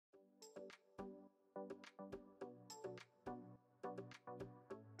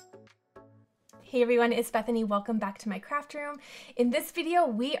Hey everyone, it's Bethany. Welcome back to my craft room. In this video,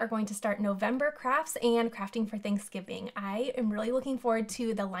 we are going to start November crafts and crafting for Thanksgiving. I am really looking forward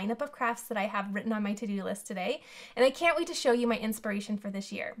to the lineup of crafts that I have written on my to-do list today, and I can't wait to show you my inspiration for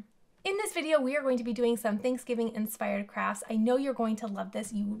this year. In this video, we are going to be doing some Thanksgiving inspired crafts. I know you're going to love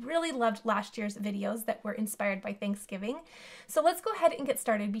this. You really loved last year's videos that were inspired by Thanksgiving. So let's go ahead and get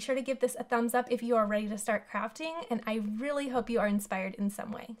started. Be sure to give this a thumbs up if you are ready to start crafting, and I really hope you are inspired in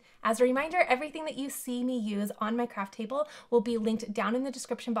some way. As a reminder, everything that you see me use on my craft table will be linked down in the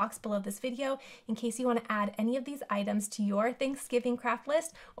description box below this video in case you want to add any of these items to your Thanksgiving craft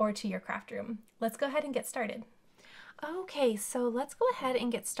list or to your craft room. Let's go ahead and get started. Okay, so let's go ahead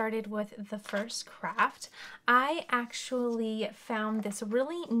and get started with the first craft. I actually found this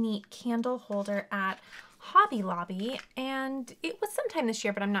really neat candle holder at Hobby Lobby, and it was sometime this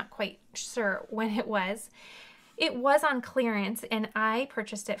year, but I'm not quite sure when it was. It was on clearance, and I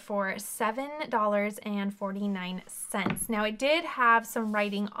purchased it for $7.49. Now, it did have some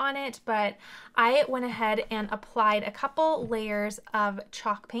writing on it, but I went ahead and applied a couple layers of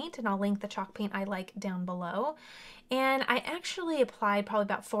chalk paint, and I'll link the chalk paint I like down below. And I actually applied probably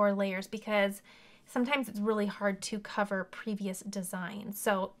about 4 layers because sometimes it's really hard to cover previous designs.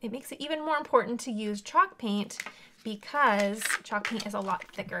 So it makes it even more important to use chalk paint because chalk paint is a lot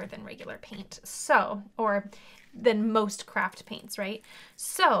thicker than regular paint. Or than most craft paints, right?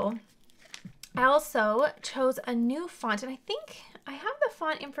 So I also chose a new font, and I think I have the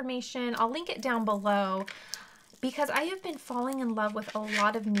font information. I'll link it down below because I have been falling in love with a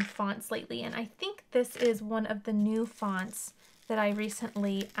lot of new fonts lately, and I think this is one of the new fonts that I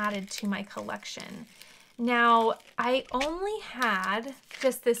recently added to my collection. Now, I only had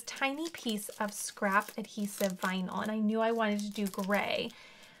just this tiny piece of scrap adhesive vinyl, and I knew I wanted to do gray.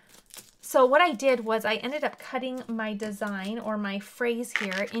 So what I did was I ended up cutting my design or my phrase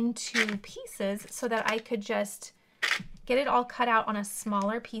here into pieces so that I could just get it all cut out on a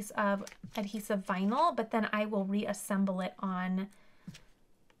smaller piece of adhesive vinyl, but then I will reassemble it on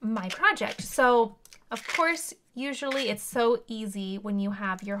my project. So of course, usually it's so easy when you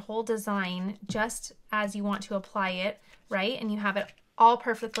have your whole design just as you want to apply it, right? And you have it all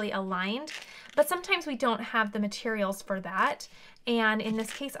perfectly aligned, but sometimes we don't have the materials for that. And in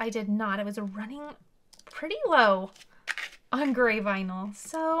this case, I did not. I was running pretty low on gray vinyl.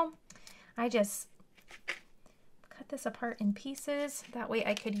 So I just cut this apart in pieces. That way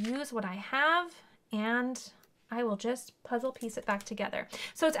I could use what I have, and I will just puzzle piece it back together.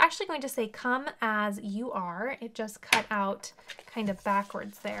 So it's actually going to say come as you are. It just cut out kind of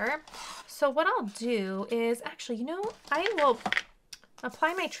backwards there. So what I'll do is actually, you know, I will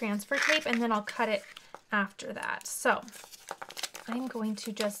apply my transfer tape and then I'll cut it after that. So I'm going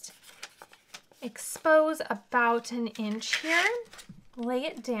to just expose about 1 inch here, lay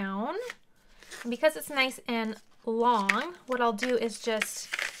it down. And because it's nice and long, what I'll do is just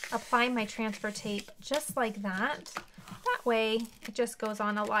apply my transfer tape just like that. That way it just goes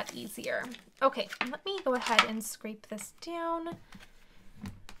on a lot easier. Okay, let me go ahead and scrape this down,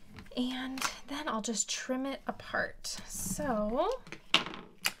 and then I'll just trim it apart. So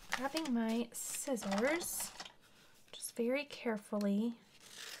grabbing my scissors, just very carefully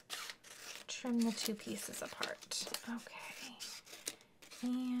trim the 2 pieces apart. Okay,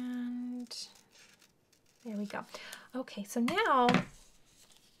 and there we go. Okay, so now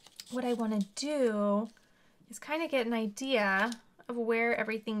what I want to do is kind of get an idea of where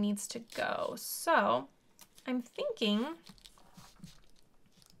everything needs to go. So I'm thinking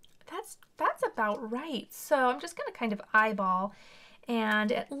that's about right. So I'm just going to kind of eyeball,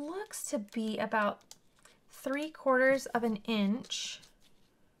 and it looks to be about 3/4 of an inch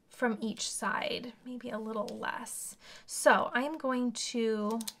from each side, maybe a little less. So I'm going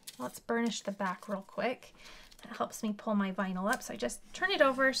to, let's burnish the back real quick. That helps me pull my vinyl up. So I just turn it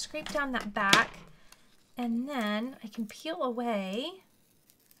over, scrape down that back, and then I can peel away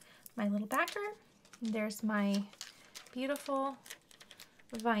my little backer. There's my beautiful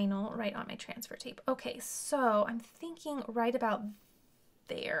vinyl right on my transfer tape. Okay, so I'm thinking right about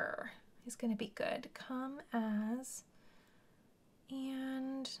there is going to be good. Come as,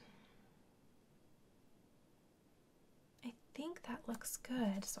 and I think that looks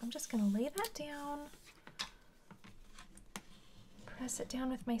good. So I'm just going to lay that down, press it down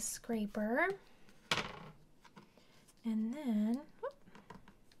with my scraper, and then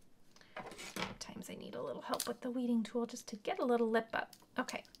sometimes I need a little help with the weeding tool just to get a little lip up.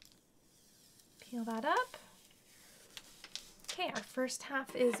 Okay, peel that up. Okay, our first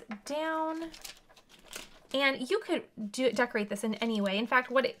half is down, and you could decorate this in any way. In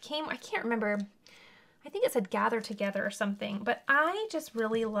fact, what it came, I can't remember I think it said gather together or something, but I just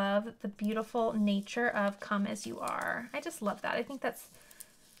really love the beautiful nature of come as you are. I just love that. I think that's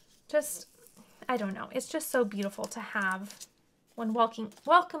just, I don't know. It's just so beautiful to have when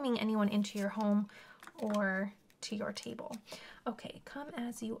welcoming anyone into your home or to your table. Okay, come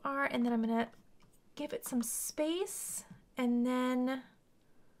as you are, and then I'm gonna give it some space, and then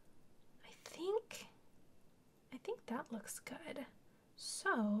I think that looks good.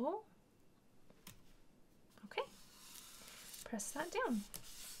 So, okay, press that down.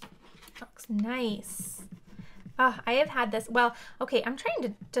 Looks nice. I have had this, well, okay, I'm trying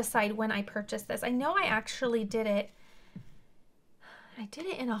to decide when I purchased this. I know I actually did it. I did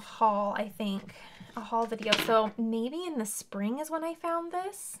it in a haul, I think, a haul video. So maybe in the spring is when I found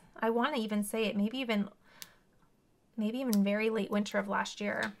this. I want to even say it, maybe even very late winter of last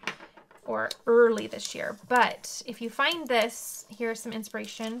year or early this year. But if you find this, here's some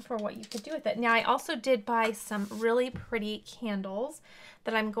inspiration for what you could do with it. Now, I also did buy some really pretty candles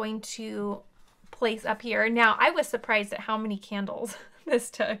that I'm going to place up here. Now, I was surprised at how many candles this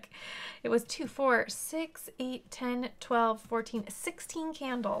took. It was 2, 4, 6, 8, 10, 12, 14, 16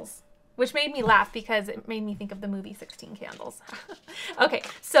 candles, which made me laugh because it made me think of the movie 16 Candles. Okay,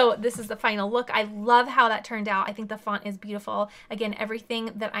 so this is the final look. I love how that turned out. I think the font is beautiful. Again,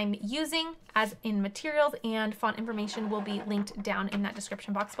 everything that I'm using as in materials and font information will be linked down in that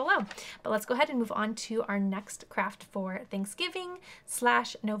description box below. But let's go ahead and move on to our next craft for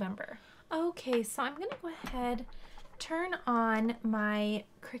Thanksgiving/November. Okay, so I'm gonna go ahead, turn on my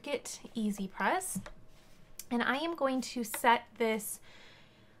Cricut Easy Press, and I am going to set this,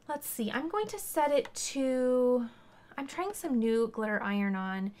 let's see, I'm going to set it to, I'm trying some new glitter iron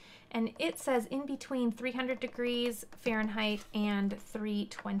on, and it says in between 300 degrees Fahrenheit and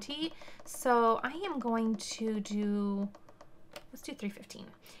 320. So I am going to do, let's do 315.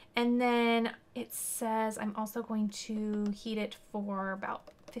 And then it says I'm also going to heat it for about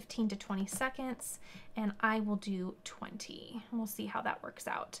 15 to 20 seconds, and I will do 20. And we'll see how that works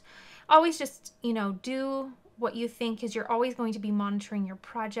out. Always just, you know, do what you think, because you're always going to be monitoring your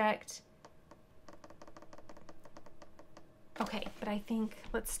project. Okay, but I think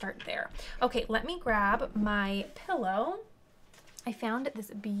let's start there. Okay, let me grab my pillow. I found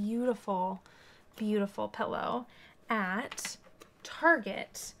this beautiful, beautiful pillow at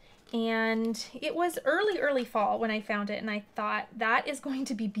Target. And it was early fall when I found it, and I thought that is going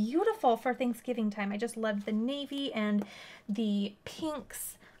to be beautiful for Thanksgiving time. I just loved the navy and the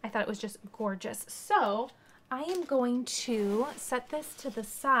pinks. I thought it was just gorgeous. So I am going to set this to the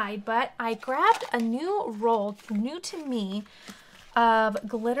side, but I grabbed a new roll, new to me, of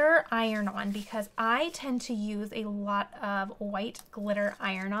glitter iron-on, because I tend to use a lot of white glitter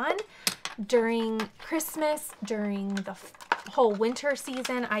iron-on during Christmas, during the whole winter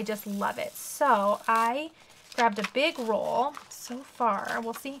season. I just love it. So I grabbed a big roll. So far,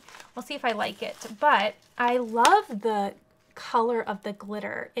 we'll see if I like it, but I love the color of the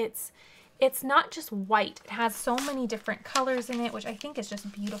glitter. It's not just white. It has so many different colors in it, which I think is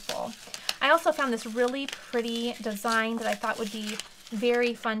just beautiful. I also found this really pretty design that I thought would be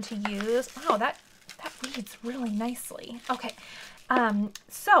very fun to use. Wow, that reads really nicely. Okay,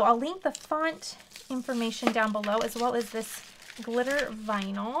 so I'll link the font information down below, as well as this glitter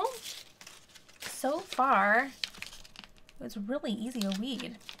vinyl. So far, it was really easy to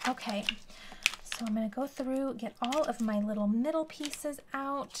read. Okay, so I'm going to go through, get all of my little middle pieces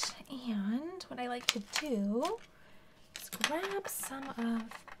out, and what I like to do is grab some of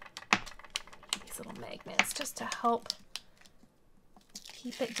these little magnets just to help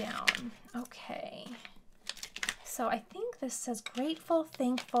keep it down. Okay, so I think this says grateful,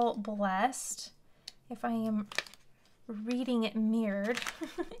 thankful, blessed, if I am reading it mirrored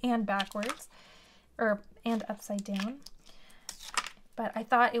and backwards, and upside down. But I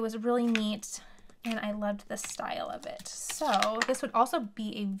thought it was really neat, and I loved the style of it. So this would also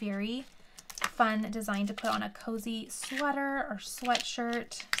be a very fun design to put on a cozy sweater or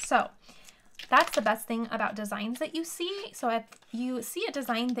sweatshirt. So that's the best thing about designs that you see. So if you see a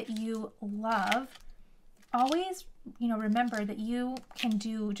design that you love, always, you know, remember that you can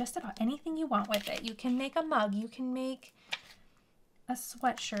do just about anything you want with it. You can make a mug, you can make a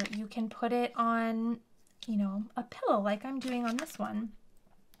sweatshirt, you can put it on, you know, a pillow like I'm doing on this one.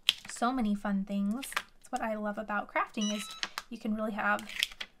 So many fun things. That's what I love about crafting, is you can really have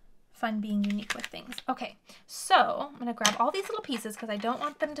fun being unique with things. Okay, so I'm gonna grab all these little pieces because I don't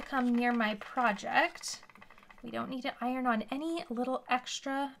want them to come near my project. We don't need to iron on any little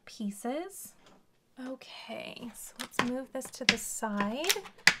extra pieces. Okay, so let's move this to the side,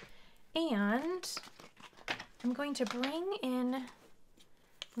 and I'm going to bring in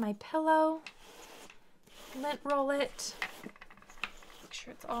my pillow lint roll it. Make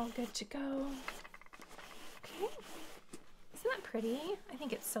sure it's all good to go. Okay. Isn't that pretty? I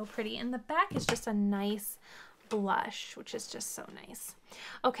think it's so pretty. And the back is just a nice blush, which is just so nice.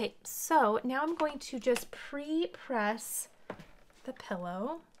 Okay, so now I'm going to just pre-press the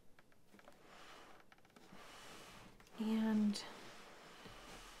pillow and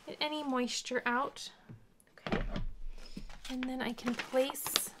get any moisture out. Okay, and then I can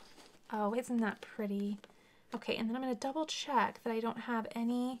place, oh, isn't that pretty? Okay, and then I'm going to double check that I don't have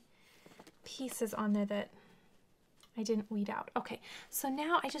any pieces on there that I didn't weed out. Okay, so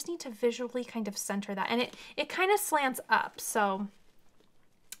now I just need to visually kind of center that, and it kind of slants up, so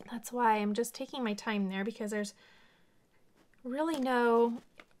that's why I'm just taking my time there, because there's really no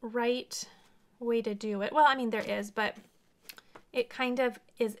right way to do it. Well, I mean, there is, but it kind of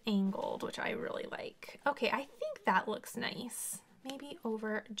is angled, which I really like. Okay, I think that looks nice. Maybe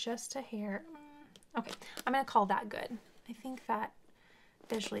over just a hair. Okay, I'm gonna call that good. I think that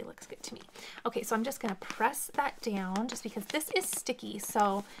visually looks good to me. Okay, so I'm just gonna press that down just because this is sticky.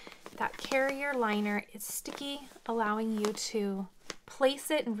 So that carrier liner is sticky, allowing you to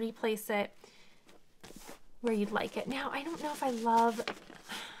place it and replace it where you'd like it. Now, I don't know if I love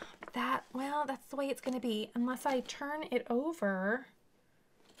that. Well, that's the way it's gonna be unless I turn it over.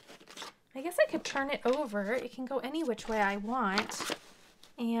 I guess I could turn it over. It can go any which way I want.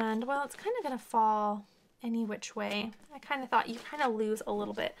 And well, it's kind of gonna fall any which way. I kind of thought you kind of lose a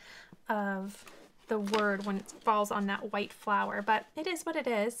little bit of the word when it falls on that white flower, but it is what it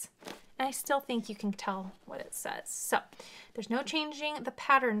is. And I still think you can tell what it says. So there's no changing the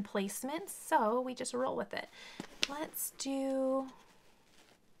pattern placement, so we just roll with it. Let's do,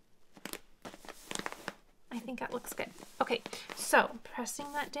 I think that looks good. Okay, so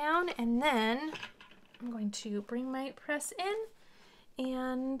pressing that down, and then I'm going to bring my press in,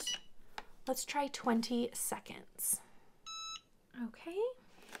 and let's try 20 seconds. Okay.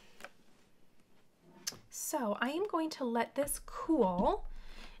 So I am going to let this cool.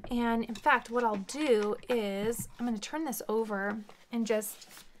 And in fact, what I'll do is I'm going to turn this over and just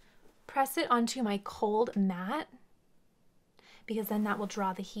press it onto my cold mat, because then that will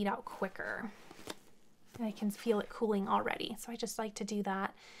draw the heat out quicker. And I can feel it cooling already. So I just like to do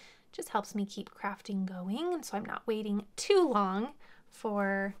that. It just helps me keep crafting going. And so I'm not waiting too long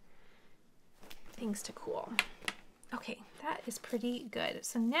for things to cool. Okay, that is pretty good.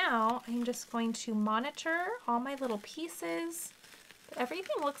 So now I'm just going to monitor all my little pieces.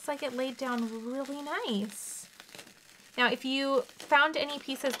 Everything looks like it laid down really nice. Now, if you found any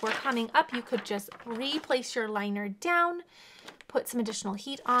pieces were coming up, you could just replace your liner down, put some additional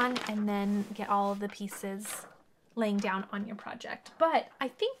heat on, and then get all of the pieces laying down on your project. But I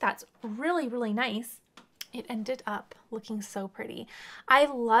think that's really, really nice. It ended up looking so pretty. I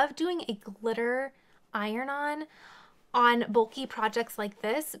love doing a glitter iron-on bulky projects like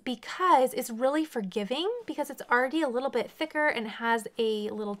this because it's really forgiving, because it's already a little bit thicker and has a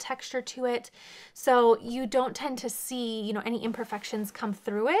little texture to it. So you don't tend to see, you know, any imperfections come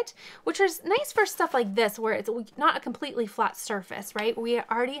through it, which is nice for stuff like this where it's not a completely flat surface, right? We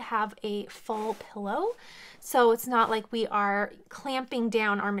already have a full pillow, so it's not like we are clamping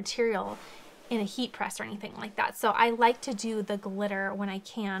down our material in a heat press or anything like that. So I like to do the glitter when I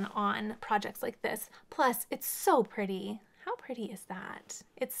can on projects like this. Plus, it's so pretty. How pretty is that?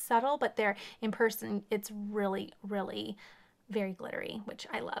 It's subtle, but there in person, it's really, really very glittery, which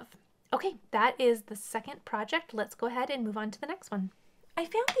I love. Okay, that is the second project. Let's go ahead and move on to the next one. I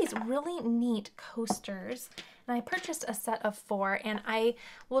found these really neat coasters, and I purchased a set of 4, and I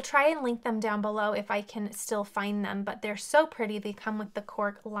will try and link them down below if I can still find them, but they're so pretty. They come with the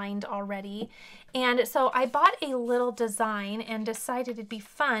cork lined already. And so I bought a little design and decided it'd be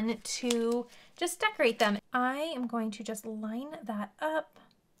fun to just decorate them. I am going to just line that up.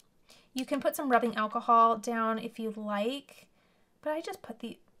 You can put some rubbing alcohol down if you like, but I just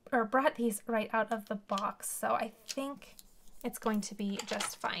brought these right out of the box, so I think it's going to be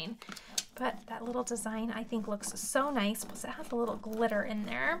just fine. But that little design I think looks so nice. Plus it has a little glitter in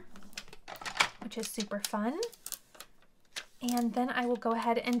there, which is super fun. And then I will go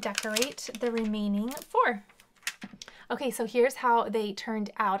ahead and decorate the remaining 4. Okay, so here's how they turned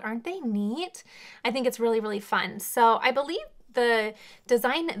out. Aren't they neat? I think it's really, really fun. So I believe the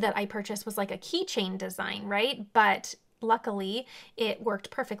design that I purchased was like a keychain design, right? But luckily, it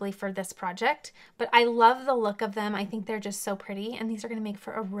worked perfectly for this project, but I love the look of them. I think they're just so pretty, and these are gonna make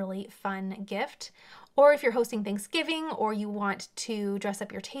for a really fun gift. Or if you're hosting Thanksgiving or you want to dress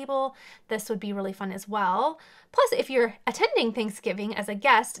up your table, this would be really fun as well. Plus, if you're attending Thanksgiving as a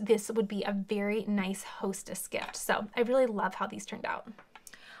guest, this would be a very nice hostess gift. So I really love how these turned out.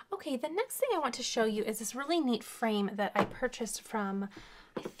 Okay, the next thing I want to show you is this really neat frame that I purchased from,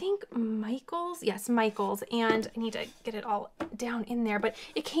 I think, Michael's. Yes, Michael's. And I need to get it all down in there, but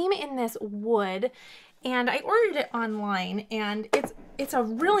it came in this wood and I ordered it online, and it's a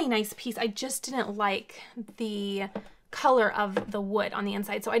really nice piece. I just didn't like the color of the wood on the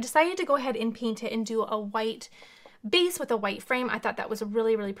inside. So I decided to go ahead and paint it and do a white base with a white frame. I thought that was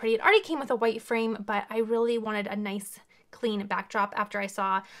really, really pretty. It already came with a white frame, but I really wanted a nice clean backdrop after I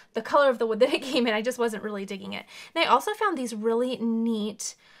saw the color of the wood that it came in. I just wasn't really digging it. And I also found these really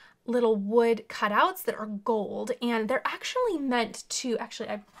neat little wood cutouts that are gold, and they're actually meant to, actually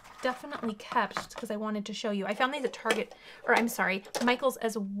I definitely kept because I wanted to show you. I found these at Target, or I'm sorry, Michael's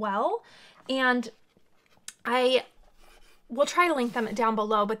as well. And I will try to link them down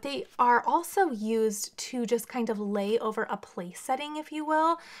below, but they are also used to just kind of lay over a place setting, if you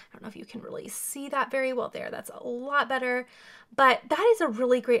will. I don't know if you can really see that very well there. That's a lot better, but that is a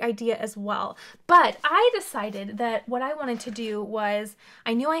really great idea as well. But I decided that what I wanted to do was,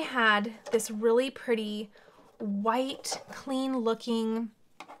 I knew I had this really pretty white, clean looking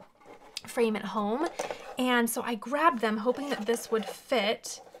frame at home, and so I grabbed them hoping that this would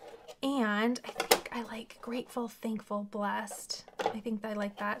fit. And I think I like grateful, thankful, blessed. I think I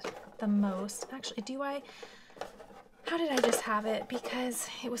like that the most. Actually, how did I just have it? Because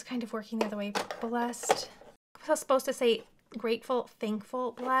it was kind of working the other way. Blessed. I was supposed to say grateful,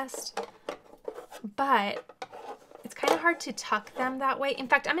 thankful, blessed, but it's kind of hard to tuck them that way. In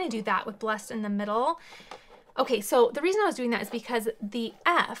fact, I'm going to do that with blessed in the middle. Okay, so the reason I was doing that is because the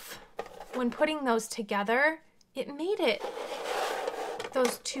F, when putting those together, it made it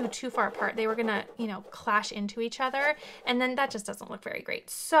those two too far apart. They were gonna, you know, clash into each other, and then that just doesn't look very great.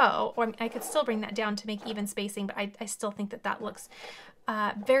 So, or I could still bring that down to make even spacing, but I still think that that looks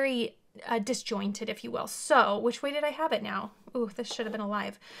very disjointed, if you will. So, which way did I have it now? Ooh, this should have been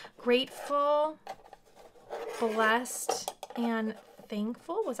alive. Grateful, blessed, and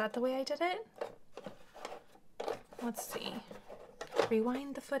thankful. Was that the way I did it? Let's see.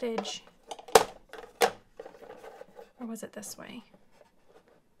 Rewind the footage. Or was it this way?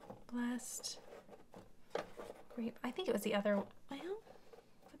 Blessed. Great. I think it was the other. Well,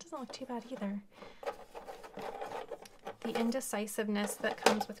 that doesn't look too bad either. The indecisiveness that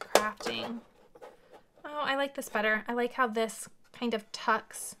comes with crafting. Oh, I like this better. I like how this kind of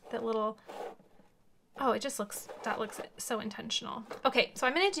tucks that little. Oh, it just looks, that looks so intentional. Okay, so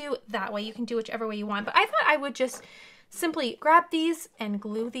I'm going to do that way. You can do whichever way you want, but I thought I would just simply grab these and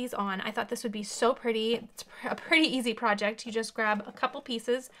glue these on. I thought this would be so pretty. It's a pretty easy project. You just grab a couple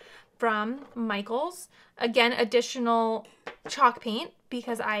pieces from Michael's. Again, additional chalk paint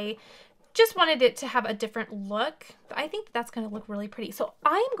because I just wanted it to have a different look. But I think that's going to look really pretty. So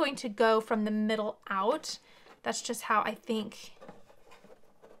I'm going to go from the middle out. That's just how I think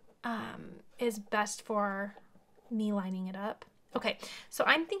is best for me lining it up. Okay, so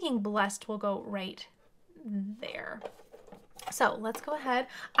I'm thinking blessed will go right there. So let's go ahead.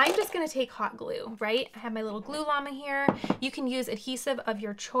 I'm just going to take hot glue, right? I have my little glue llama here. You can use adhesive of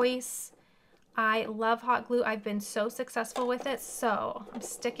your choice. I love hot glue. I've been so successful with it. So I'm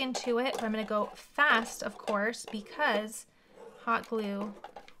sticking to it, but I'm going to go fast, of course, because hot glue,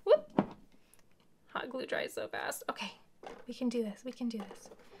 whoop, hot glue dries so fast. Okay, we can do this. We can do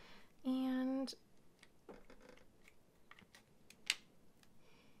this. And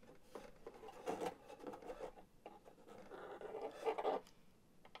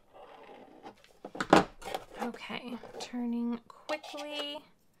okay, turning quickly,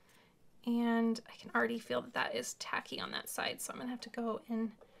 and I can already feel that that is tacky on that side, so I'm gonna have to go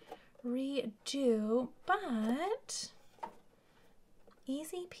and redo, but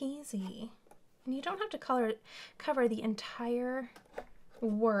easy peasy. And you don't have to cover the entire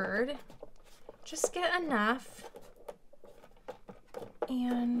word, just get enough,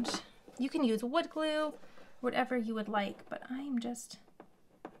 and you can use wood glue, whatever you would like, but I'm just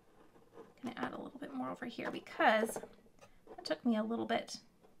gonna add a little bit more over here because it took me a little bit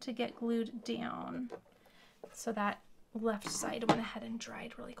to get glued down. So that left side went ahead and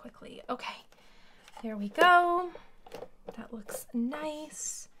dried really quickly. Okay, there we go. That looks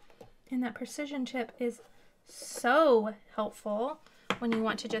nice. And that precision chip is so helpful when you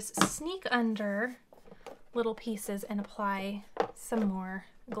want to just sneak under little pieces and apply some more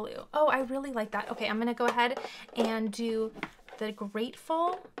glue. Oh, I really like that. Okay, I'm gonna go ahead and do the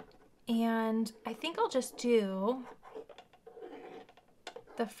grateful, and I think I'll just do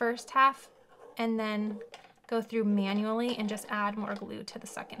the first half and then go through manually and just add more glue to the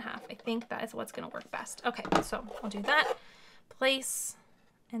second half. I think that is what's gonna work best. Okay, so I'll do that, place,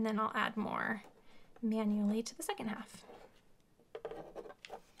 and then I'll add more manually to the second half.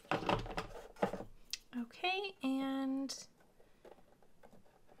 Okay, and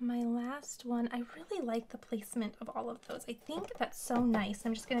my last one, I really like the placement of all of those. I think that's so nice.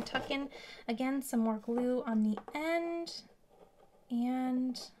 I'm just going to tuck in, again, some more glue on the end,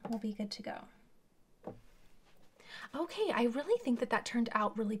 and we'll be good to go. Okay, I really think that that turned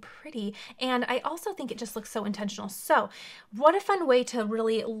out really pretty, and I also think it just looks so intentional. So what a fun way to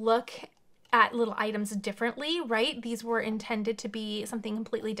really look at little items differently, right? These were intended to be something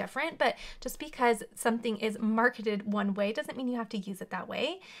completely different, but just because something is marketed one way doesn't mean you have to use it that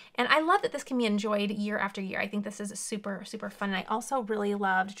way. And I love that this can be enjoyed year after year. I think this is super, super fun. And I also really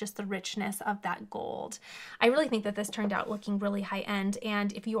loved just the richness of that gold. I really think that this turned out looking really high end.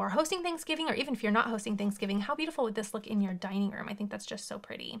 And if you are hosting Thanksgiving, or even if you're not hosting Thanksgiving, how beautiful would this look in your dining room? I think that's just so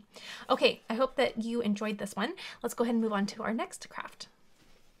pretty. Okay, I hope that you enjoyed this one. Let's go ahead and move on to our next craft.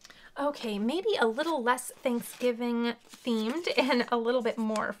 Okay, maybe a little less Thanksgiving themed and a little bit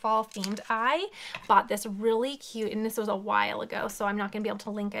more fall themed. I bought this really cute, and this was a while ago, so I'm not going to be able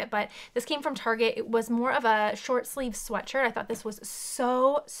to link it, but this came from Target. It was more of a short sleeve sweatshirt. I thought this was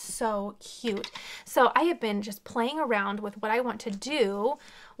so, so cute. So I have been just playing around with what I want to do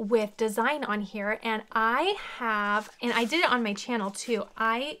with design on here, and I did it on my channel too.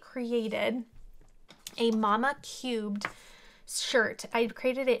 I created a Mama cubed shirt. I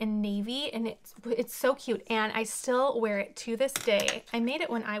created it in navy, and it's so cute, and I still wear it to this day. I made it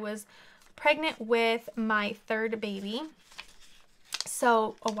when I was pregnant with my third baby.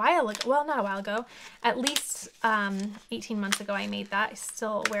 So a while ago, well, not a while ago, at least 18 months ago I made that. I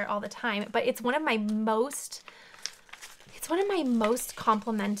still wear it all the time, but it's one of my most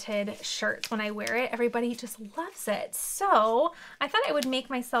complimented shirts. When I wear it, everybody just loves it. So I thought I would make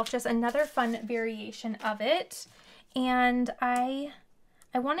myself just another fun variation of it. And I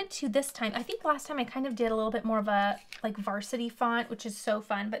wanted to this time, I think last time I kind of did a little bit more of a like varsity font, which is so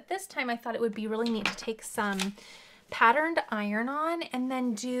fun. But this time I thought it would be really neat to take some patterned iron-on and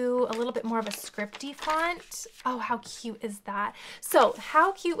then do a little bit more of a scripty font. Oh, how cute is that? So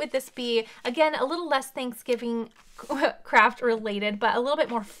how cute would this be? Again, a little less Thanksgiving craft related, but a little bit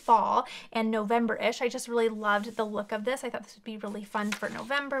more fall and November-ish. I just really loved the look of this. I thought this would be really fun for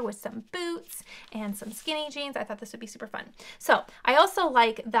November with some boots and some skinny jeans. I thought this would be super fun. So I also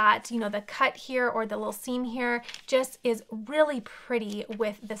like that, you know, the cut here or the little seam here just is really pretty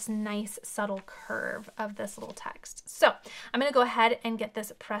with this nice subtle curve of this little text. So I'm going to go ahead and get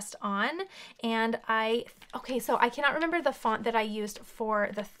this pressed on. And okay, so I cannot remember the font that I used for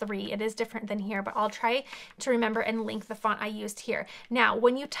the 3. It is different than here, but I'll try to remember and link the font I used here. Now,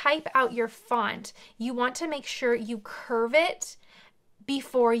 when you type out your font, you want to make sure you curve it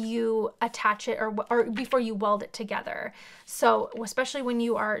before you attach it or before you weld it together. So especially when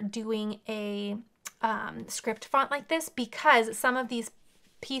you are doing a script font like this, because some of these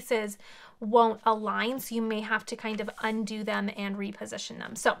pieces won't align, so you may have to kind of undo them and reposition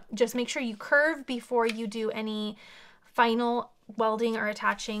them. So just make sure you curve before you do any final welding or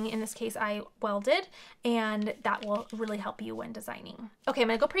attaching. In this case, I welded, and that will really help you when designing. Okay, I'm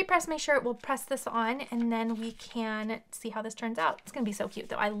gonna go pre-press my shirt. We'll press this on, and then we can see how this turns out. It's gonna be so cute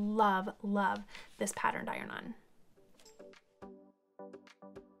though. I love, love this patterned iron-on.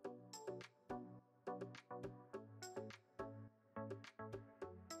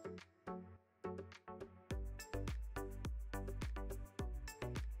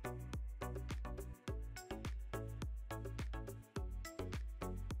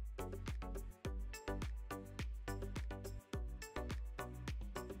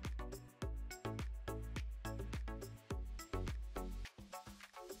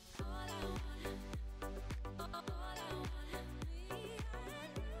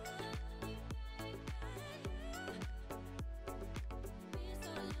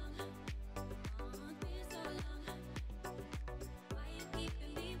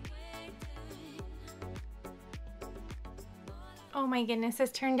 Oh my goodness,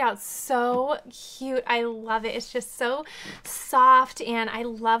 this turned out so cute. I love it. It's just so soft, and I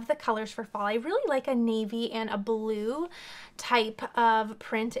love the colors for fall. I really like a navy and a blue type of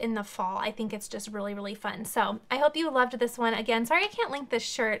print in the fall. I think it's just really, really fun. So I hope you loved this one. Again, sorry I can't link this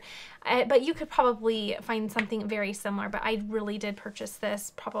shirt, but you could probably find something very similar. But I really did purchase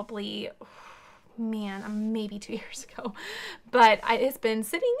this probably, man, maybe 2 years ago, but it's been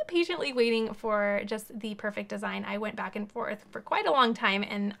sitting patiently waiting for just the perfect design. I went back and forth for quite a long time,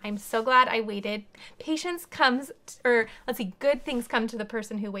 and I'm so glad I waited. Patience comes, or let's see, good things come to the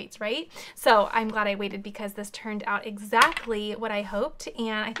person who waits, right? So I'm glad I waited, because this turned out exactly what I hoped,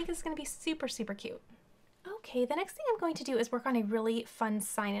 and I think it's going to be super, super cute. Okay, the next thing I'm going to do is work on a really fun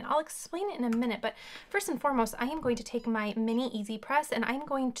sign, and I'll explain it in a minute, but first and foremost, I am going to take my mini easy press and I'm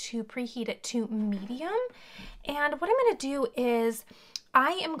going to preheat it to medium. And what I'm going to do is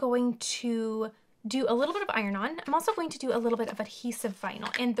I am going to do a little bit of iron-on. I'm also going to do a little bit of adhesive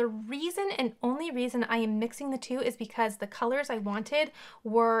vinyl. And the reason and only reason I am mixing the two is because the colors I wanted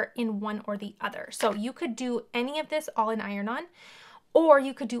were in one or the other. So you could do any of this all in iron-on, or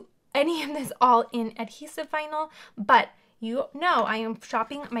you could do any of this all in adhesive vinyl, but you know I am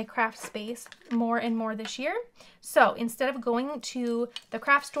shopping my craft space more and more this year. So instead of going to the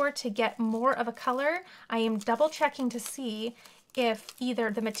craft store to get more of a color, I am double checking to see if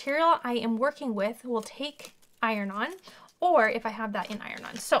either the material I am working with will take iron-on, or if I have that in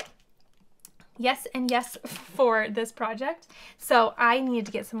iron-on. So yes and yes for this project. So I needed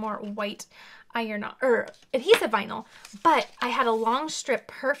to get some more white iron-on or adhesive vinyl, but I had a long strip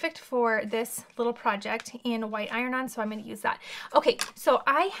perfect for this little project in white iron-on, so I'm going to use that. Okay, so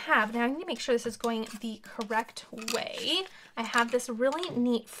I have, now I need to make sure this is going the correct way. I have this really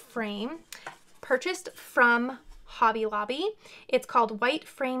neat frame purchased from Hobby Lobby. It's called White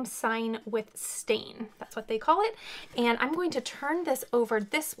Frame Sign with Stain. That's what they call it. And I'm going to turn this over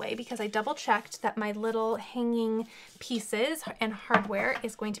this way because I double checked that my little hanging pieces and hardware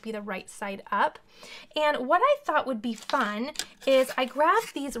is going to be the right side up. And what I thought would be fun is I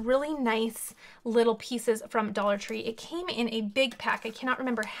grabbed these really nice little pieces from Dollar Tree. It came in a big pack. I cannot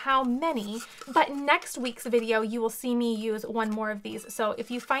remember how many, but next week's video you will see me use one more of these. So if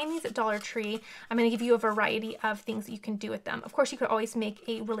you find these at Dollar Tree, I'm going to give you a variety of things that you can do with them. Of course, you could always make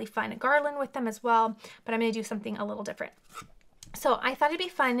a really fun garland with them as well, but I'm going to do something a little different. So I thought it'd be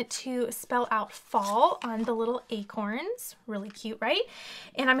fun to spell out fall on the little acorns. Really cute, right?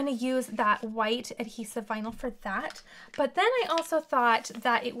 And I'm going to use that white adhesive vinyl for that. But then I also thought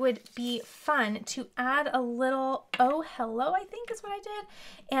that it would be fun to add a little oh hello, I think is what I did.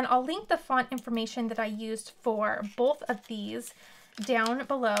 And I'll link the font information that I used for both of these down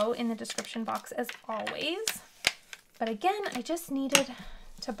below in the description box as always. But again, I just needed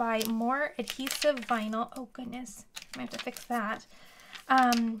to buy more adhesive vinyl. Oh goodness, I might have to fix that.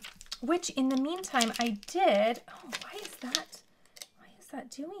 Which in the meantime I did. Oh, why is that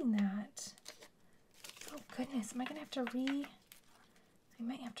doing that? Oh goodness, am I gonna have to I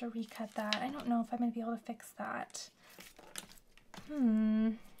might have to recut that. I don't know if I'm gonna be able to fix that.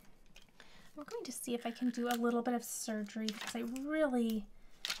 I'm going to see if I can do a little bit of surgery because I really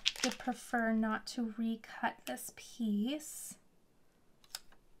would prefer not to recut this piece.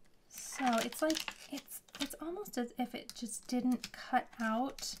 So it's like, it's almost as if it just didn't cut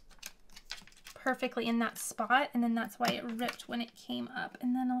out perfectly in that spot, and then that's why it ripped when it came up.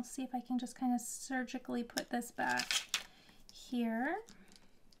 And then I'll see if I can just kind of surgically put this back here.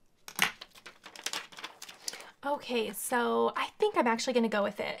 Okay, so I think I'm actually going to go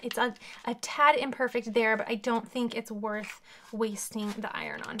with it. It's a tad imperfect there, but I don't think it's worth wasting the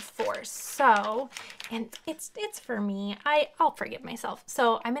iron-on for. So, and it's for me. I'll forgive myself.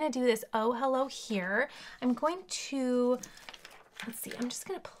 So I'm going to do this oh hello here. I'm going to, let's see, I'm just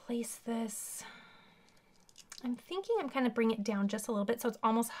going to place this. I'm thinking I'm kind of bring it down just a little bit so it's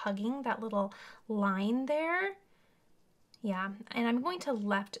almost hugging that little line there. Yeah, and I'm going to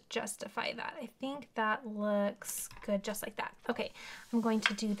left justify that. I think that looks good just like that. Okay, I'm going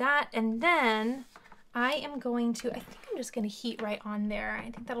to do that, and then I am going to, I think I'm just going to heat right on there. I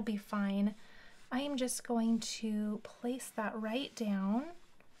think that'll be fine. I am just going to place that right down.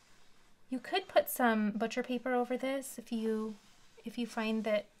 You could put some butcher paper over this if you find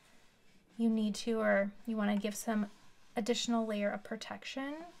that you need to, or you want to give some additional layer of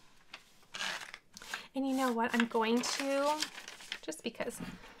protection. And you know what? I'm going to, just because,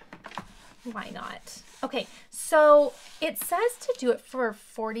 why not? Okay, so it says to do it for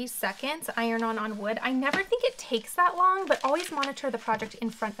 40 seconds, iron on wood. I never think it takes that long, but always monitor the project in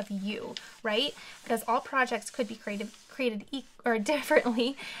front of you, right? Because all projects could be created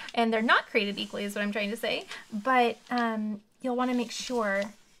differently, and they're not created equally is what I'm trying to say. But you'll want to make sure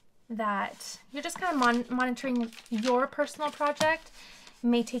that you're just kind of monitoring your personal project. It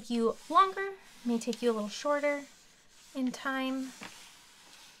may take you longer, may take you a little shorter in time,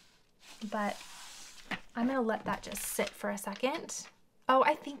 but I'm gonna let that just sit for a second. Oh,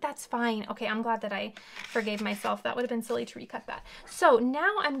 I think that's fine. Okay, I'm glad that I forgave myself. That would have been silly to recut that. So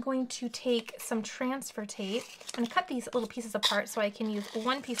now I'm going to take some transfer tape and cut these little pieces apart so I can use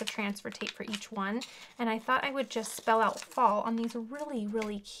one piece of transfer tape for each one. And I thought I would just spell out fall on these really,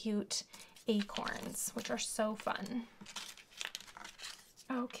 really cute acorns, which are so fun.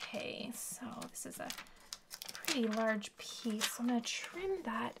 Okay, so this is a pretty large piece. So I'm going to trim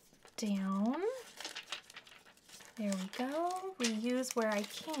that down. There we go. Reuse where I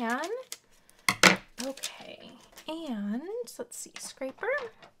can. Okay, and let's see, scraper.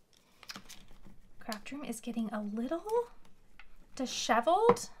 Craft room is getting a little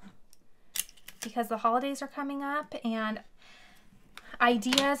disheveled because the holidays are coming up and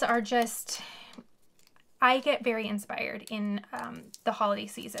ideas are just, I get very inspired in the holiday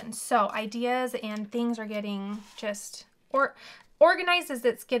season. So ideas and things are getting just, organized as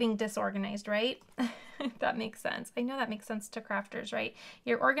it's getting disorganized, right? If that makes sense. I know that makes sense to crafters, right?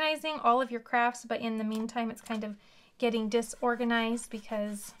 You're organizing all of your crafts, but in the meantime, it's kind of getting disorganized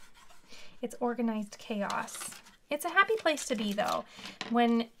because it's organized chaos. It's a happy place to be though.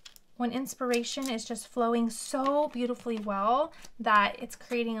 When inspiration is just flowing so beautifully well that it's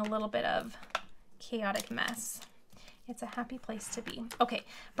creating a little bit of chaotic mess. It's a happy place to be. Okay,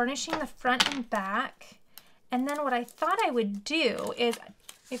 burnishing the front and back. And then what I thought I would do is,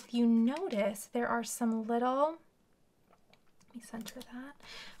 if you notice, there are some little, let me center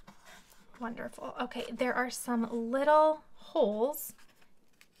that. Wonderful. Okay, there are some little holes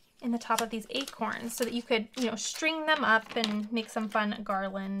in the top of these acorns so that you could, you know, string them up and make some fun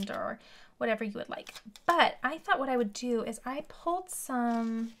garland or whatever you would like. But I thought what I would do is I pulled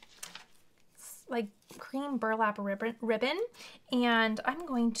some like cream burlap ribbon and I'm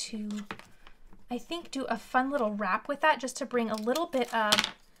going to, I think, do a fun little wrap with that just to bring a little bit of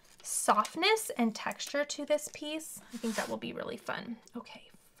softness and texture to this piece. I think that will be really fun. Okay,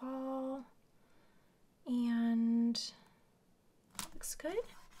 fall, and looks good.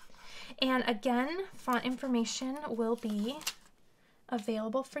 And again, font information will be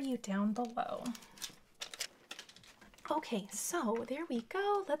available for you down below. Okay, so there we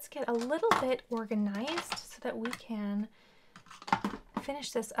go. Let's get a little bit organized so that we can finish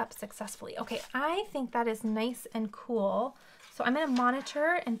this up successfully. Okay, I think that is nice and cool. So I'm going to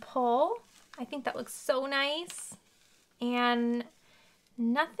monitor and pull. I think that looks so nice. And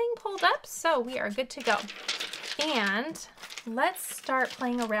nothing pulled up, so we are good to go. And let's start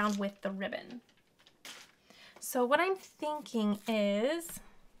playing around with the ribbon. So what I'm thinking is,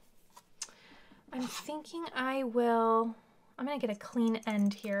 I'm going to get a clean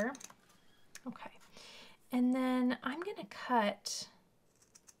end here. Okay. And then I'm going to cut,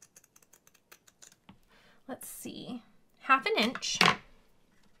 let's see, 1/2 inch.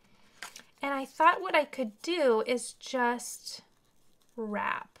 And I thought what I could do is just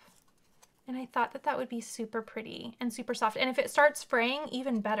wrap. And I thought that that would be super pretty and super soft. And if it starts fraying,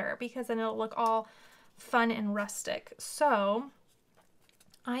 even better, because then it'll look all fun and rustic. So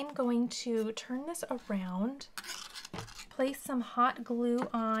I'm going to turn this around, place some hot glue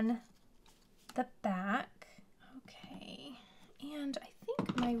on the back. Okay. And I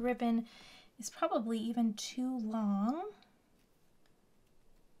think my ribbon is probably even too long.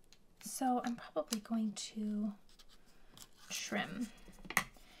 So I'm probably going to trim,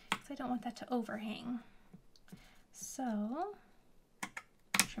 because I don't want that to overhang. So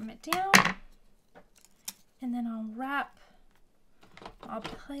trim it down, and then I'll wrap, I'll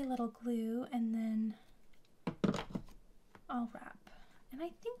apply a little glue, and then I'll wrap. And I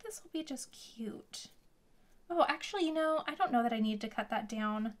think this will be just cute. Oh, actually, you know, I don't know that I need to cut that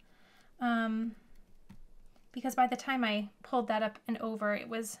down. Because by the time I pulled that up and over, it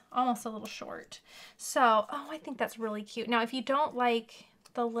was almost a little short. So, oh, I think that's really cute. Now, if you don't like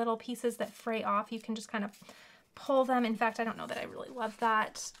the little pieces that fray off, you can just kind of pull them. In fact, I don't know that I really love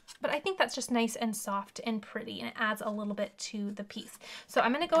that, but I think that's just nice and soft and pretty, and it adds a little bit to the piece. So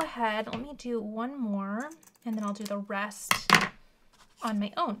I'm going to go ahead, let me do one more, and then I'll do the rest on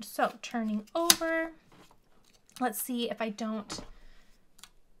my own. So turning over, let's see if I don't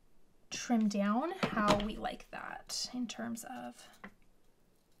trim down how we like that in terms of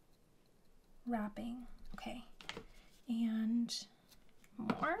wrapping. Okay, and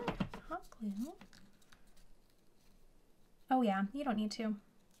more hot glue. Oh yeah, you don't need to.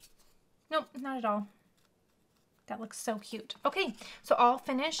 Nope, not at all. That looks so cute. Okay, so I'll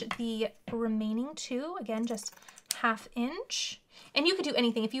finish the remaining two, again, just 1/2 inch. And you could do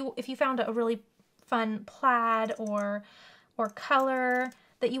anything. If you found a really fun plaid or color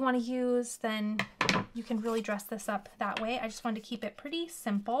that you want to use, then you can really dress this up that way. I just wanted to keep it pretty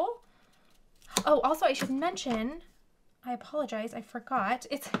simple. Oh, also I should mention, I apologize, I forgot.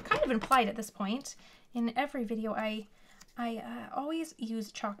 It's kind of implied at this point. In every video, I always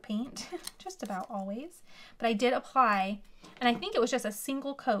use chalk paint, just about always. But I did apply, and I think it was just a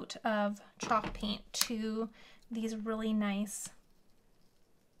single coat of chalk paint to these really nice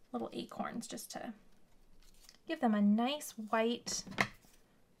little acorns, just to give them a nice white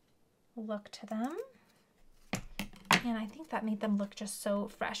look to them. And I think that made them look just so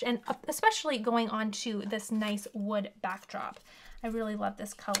fresh, and especially going on to this nice wood backdrop. I really love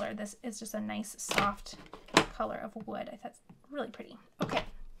this color. This is just a nice soft color of wood. I thought it's really pretty. Okay,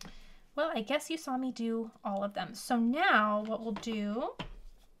 well, I guess you saw me do all of them. So now what we'll do,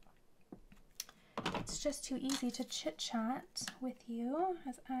 it's just too easy to chit chat with you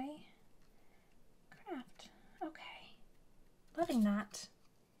as I craft. Okay, loving that.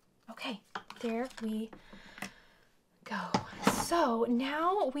 Okay, there we go. So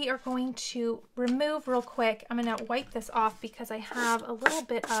now we are going to remove real quick. I'm going to wipe this off because I have a little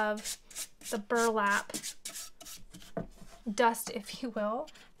bit of the burlap dust, if you will,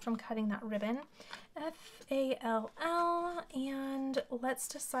 from cutting that ribbon. F-A-L-L, and let's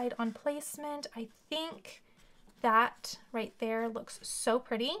decide on placement. I think that right there looks so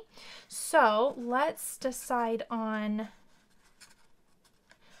pretty. So let's decide on,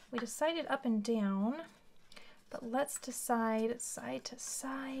 we decided up and down, but let's decide side to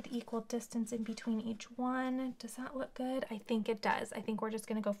side, equal distance in between each one. Does that look good? I think it does. I think we're just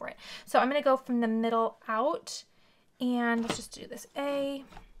gonna go for it. So I'm gonna go from the middle out, and let's just do this A.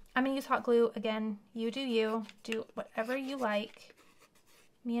 I'm gonna use hot glue. Again, you do whatever you like.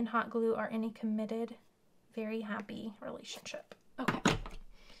 Me and hot glue are in a committed, very happy relationship. Okay,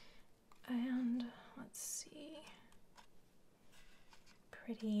 and let's see.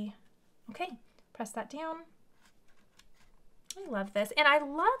 Pretty. Okay, press that down. I love this, and I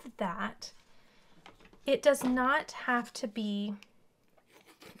love that it does not have to be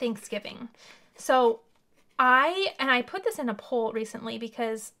Thanksgiving. So I put this in a poll recently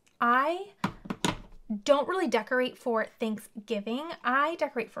because I don't really decorate for Thanksgiving. I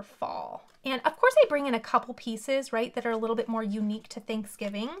decorate for fall. And of course I bring in a couple pieces, right, that are a little bit more unique to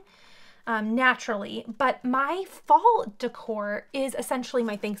Thanksgiving. Naturally, but my fall decor is essentially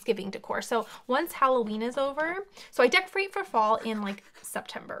my Thanksgiving decor. So once Halloween is over, so I decorate for fall in like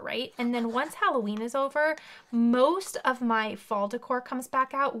September, right? And then once Halloween is over, most of my fall decor comes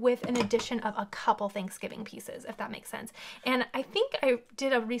back out with an addition of a couple Thanksgiving pieces, if that makes sense. And I think I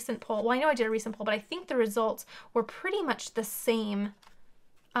did a recent poll. Well, I know I did a recent poll, but I think the results were pretty much the same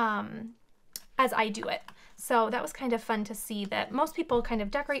as I do it. So that was kind of fun to see that most people kind of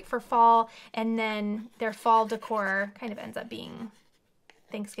decorate for fall, and then their fall decor kind of ends up being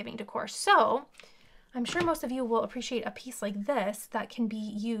Thanksgiving decor. So I'm sure most of you will appreciate a piece like this that can be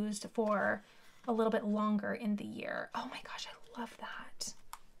used for a little bit longer in the year. Oh my gosh, I love that.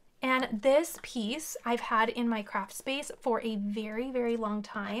 And this piece I've had in my craft space for a very, very long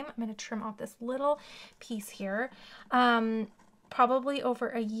time. I'm going to trim off this little piece here. Probably over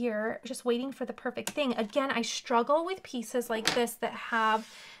a year, just waiting for the perfect thing. Again, I struggle with pieces like this that have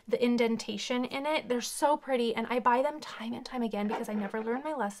the indentation in it. They're so pretty, and I buy them time and time again because I never learned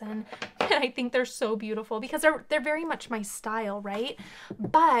my lesson. And I think they're so beautiful because they're very much my style, right?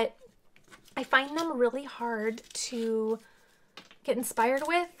 But I find them really hard to get inspired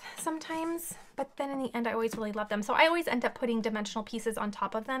with sometimes, but then in the end I always really love them. So I always end up putting dimensional pieces on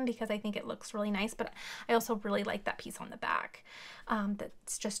top of them because I think it looks really nice, but I also really like that piece on the back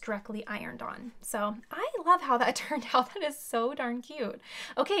that's just directly ironed on. So I love how that turned out. That is so darn cute.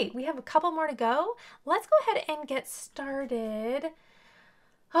 Okay, we have a couple more to go. Let's go ahead and get started.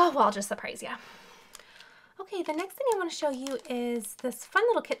 Oh, well, I'll just surprise you. Okay, the next thing I want to show you is this fun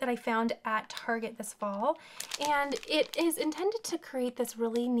little kit that I found at Target this fall, and it is intended to create this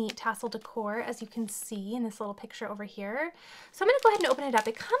really neat tassel decor, as you can see in this little picture over here. So I'm going to go ahead and open it up.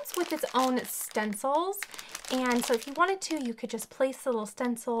 It comes with its own stencils, and so if you wanted to, you could just place the little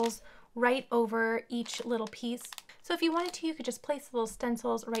stencils right over each little piece. So if you wanted to, you could just place the little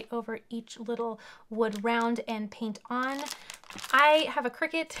stencils right over each little wood round and paint on. I have a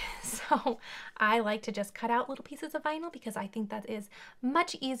Cricut, so I like to just cut out little pieces of vinyl because I think that is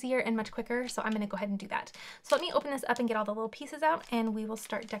much easier and much quicker. So I'm going to go ahead and do that. So let me open this up and get all the little pieces out, and we will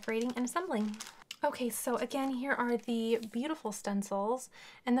start decorating and assembling. Okay, so again, here are the beautiful stencils,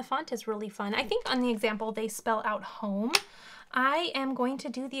 and the font is really fun. I think on the example, they spell out home. I am going to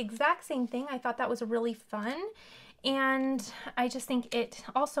do the exact same thing. I thought that was really fun. And I just think it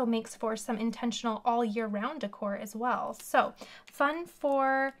also makes for some intentional all year round decor as well. So fun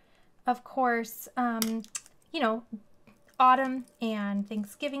for, of course, you know, autumn and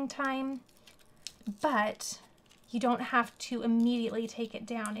Thanksgiving time, but you don't have to immediately take it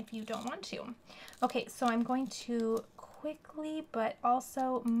down if you don't want to. Okay, so I'm going to quickly, but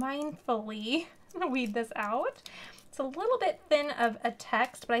also mindfully weed this out. It's a little bit thin of a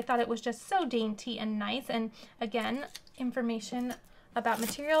text, but I thought it was just so dainty and nice. And again, information about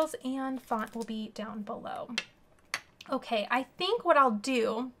materials and font will be down below. Okay, I think what I'll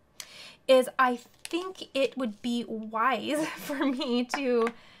do is I think it would be wise for me to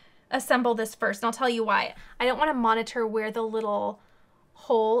assemble this first. And I'll tell you why. I don't want to monitor where the little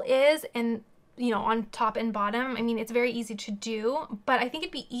hole is and, you know, on top and bottom. I mean, it's very easy to do, but I think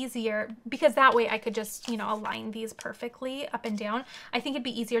it'd be easier because that way I could just, you know, align these perfectly up and down. I think it'd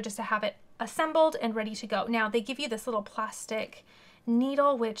be easier just to have it assembled and ready to go. Now they give you this little plastic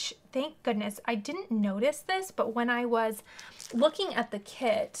needle, which thank goodness I didn't notice this, but when I was looking at the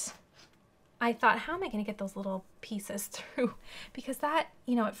kit, I thought, how am I going to get those little pieces through? Because that,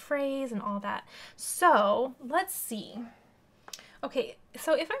 you know, it frays and all that. So let's see. Okay,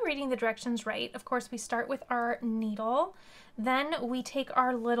 so if I'm reading the directions right, of course we start with our needle, then we take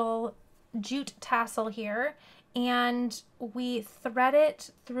our little jute tassel here and we thread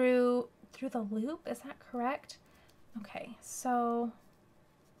it through the loop. Is that correct? Okay, so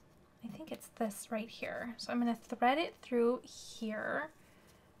I think it's this right here. So I'm going to thread it through here.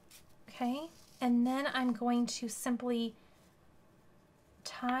 Okay, and then I'm going to simply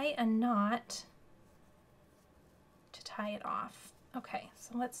tie a knot to tie it off. Okay,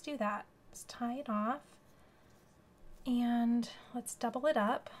 so let's do that. Let's tie it off and let's double it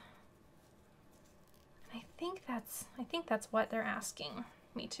up. And I think that's what they're asking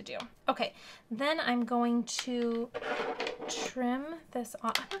me to do. Okay, then I'm going to trim this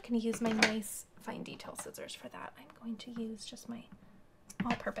off. I'm not going to use my nice fine detail scissors for that. I'm going to use just my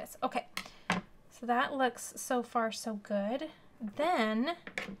all-purpose. Okay, so that looks so far so good. Then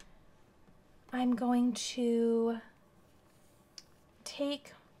I'm going to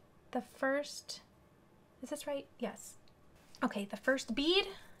take the first, is this right? Yes. Okay, the first bead,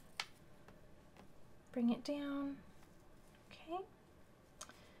 bring it down. Okay,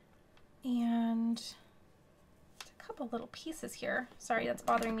 and there's a couple little pieces here. Sorry, that's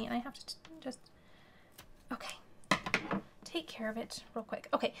bothering me. I have to just, okay, take care of it real quick.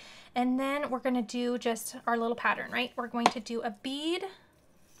 Okay, and then we're gonna do just our little pattern, right? We're going to do a bead,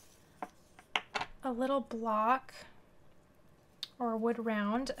 a little block, or a wood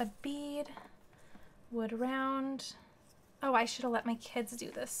round, a bead, wood round. Oh, I should have let my kids do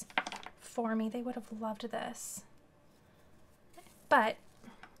this for me. They would have loved this. But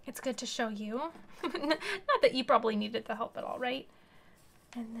it's good to show you. Not that you probably needed the help at all, right?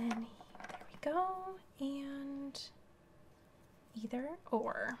 And then there we go. And either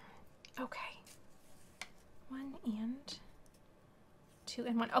or. Okay. 1 and 2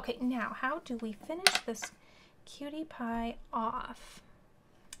 and 1. Okay, now how do we finish this cutie pie off?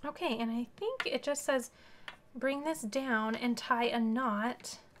 Okay, and I think it just says bring this down and tie a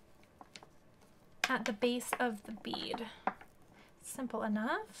knot at the base of the bead. Simple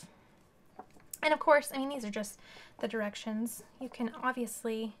enough. And of course, I mean, these are just the directions. You can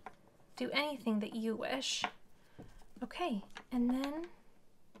obviously do anything that you wish. Okay, and then,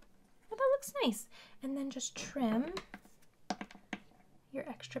 well, that looks nice. And then just trim your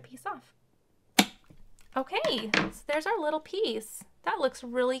extra piece off. Okay, so there's our little piece. That looks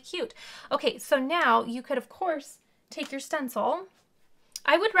really cute. Okay, so now you could, of course, take your stencil.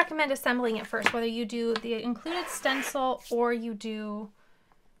 I would recommend assembling it first, whether you do the included stencil or you do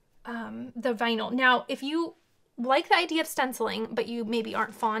the vinyl. Now, if you like the idea of stenciling, but you maybe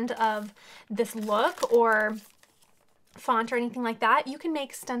aren't fond of this look or font or anything like that, you can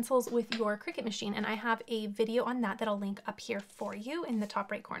make stencils with your Cricut machine, and I have a video on that I'll link up here for you in the top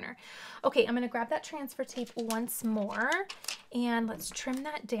right corner. Okay, I'm going to grab that transfer tape once more and let's trim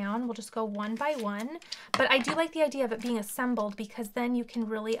that down. We'll just go one by one, but I do like the idea of it being assembled because then you can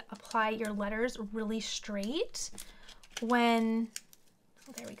really apply your letters really straight when,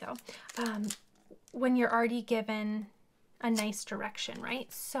 oh, there we go, when you're already given a nice direction,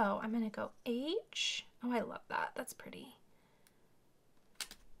 right? So I'm going to go H. Oh, I love that. That's pretty.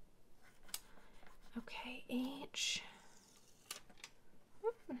 Okay, H.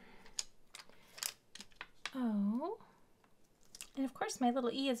 O. And of course, my little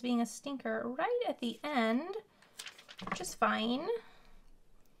E is being a stinker right at the end, which is fine.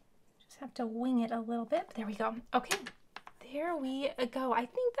 Just have to wing it a little bit. There we go. Okay, there we go. I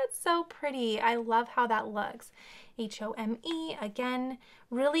think that's so pretty. I love how that looks. H-O-M-E, again,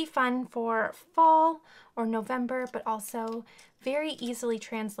 really fun for fall or November, but also very easily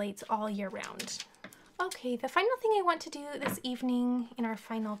translates all year round. Okay, the final thing I want to do this evening in our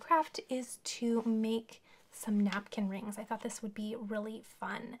final craft is to make some napkin rings. I thought this would be really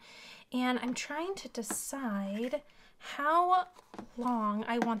fun. And I'm trying to decide how long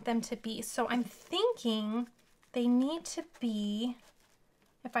I want them to be. So I'm thinking they need to be,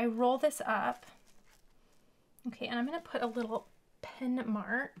 if I roll this up, okay, and I'm going to put a little pen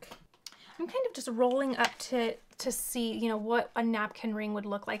mark. I'm I'm kind of just rolling up to see, you know, what a napkin ring would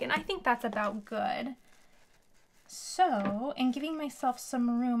look like. And I think that's about good. So, and giving myself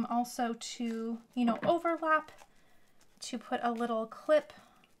some room also to, you know, overlap, to put a little clip.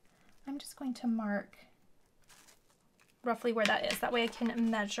 I'm just going to mark roughly where that is. That way I can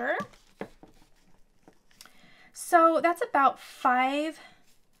measure. So that's about 5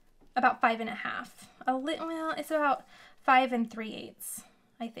 and a half. Well, it's about 5 3/8,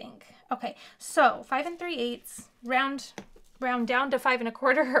 I think. Okay, so 5 3/8, round down to 5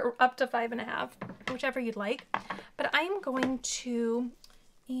 1/4 or up to 5 1/2, whichever you'd like. But I'm going to,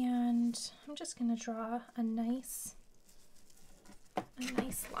 and I'm just going to draw a nice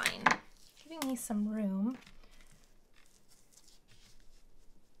line, giving me some room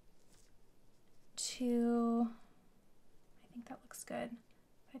to, I think that looks good.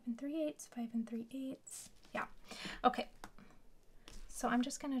 5 3/8, 5 3/8. Yeah. Okay. So I'm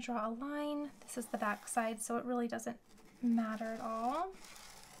just going to draw a line. This is the back side, so it really doesn't matter at all.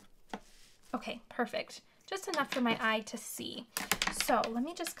 Okay, perfect. Just enough for my eye to see. So let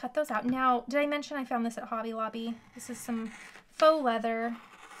me just cut those out. Now, did I mention I found this at Hobby Lobby? This is some faux leather.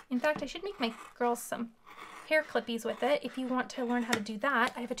 In fact, I should make my girls some hair clippies with it. If you want to learn how to do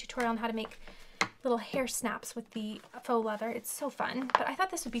that, I have a tutorial on how to make little hair snaps with the faux leather. It's so fun. But I thought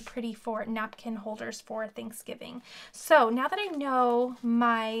this would be pretty for napkin holders for Thanksgiving. So now that I know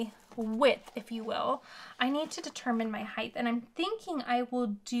my width, if you will, I need to determine my height, and I'm thinking I will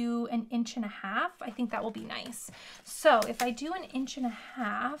do 1.5 inches. I think that will be nice. So if I do 1.5 inches,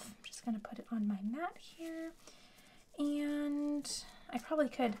 I'm just going to put it on my mat here, and I probably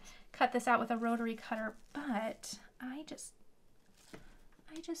could cut this out with a rotary cutter, but I just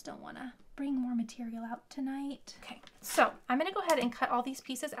don't want to bring more material out tonight. Okay, so I'm going to go ahead and cut all these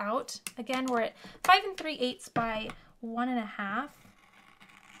pieces out. Again, we're at 5 3/8 by 1 1/2,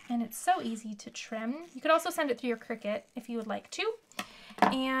 and it's so easy to trim. You could also send it through your Cricut if you would like to.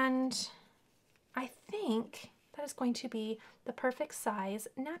 And I think that is going to be the perfect size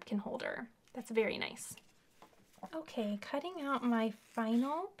napkin holder. That's very nice. Okay, cutting out my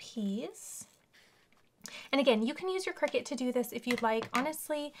final piece. And again, you can use your Cricut to do this if you'd like.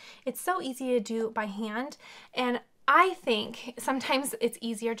 Honestly, it's so easy to do by hand. And I think sometimes it's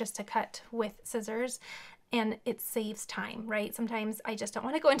easier just to cut with scissors, and it saves time, right? Sometimes I just don't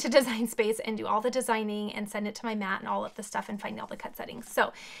want to go into Design Space and do all the designing and send it to my mat and all of the stuff and find all the cut settings.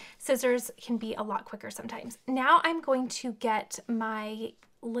 So scissors can be a lot quicker sometimes. Now I'm going to get my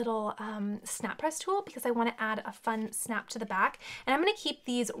little snap press tool because I want to add a fun snap to the back, and I'm going to keep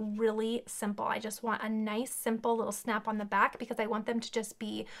these really simple. I just want a nice simple little snap on the back because I want them to just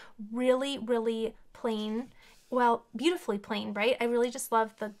be really, really plain. Well, beautifully plain, right? I really just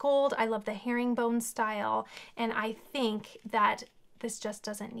love the gold. I love the herringbone style, and I think that this just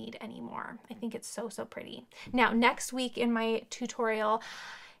doesn't need any more. I think it's so, so pretty. Now, next week in my tutorial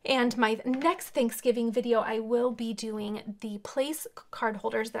and my next Thanksgiving video, I will be doing the place card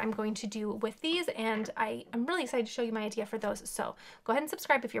holders that I'm going to do with these, and I am really excited to show you my idea for those. So go ahead and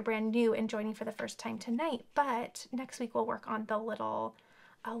subscribe if you're brand new and joining for the first time tonight. But next week we'll work on the little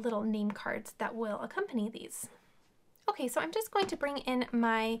name cards that will accompany these. Okay, so I'm just going to bring in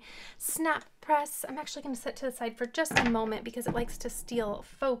my snap press. I'm actually going to set to the side for just a moment because it likes to steal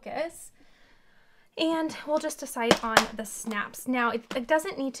focus. And we'll just decide on the snaps. Now, it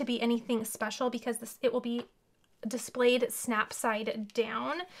doesn't need to be anything special because it will be displayed snap side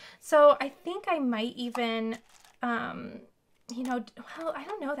down. So I think I might even, you know, well, I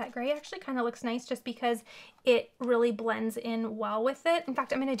don't know, that gray actually kind of looks nice just because it really blends in well with it. In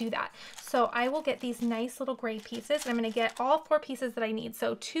fact, I'm going to do that. So I will get these nice little gray pieces, and I'm going to get all 4 pieces that I need.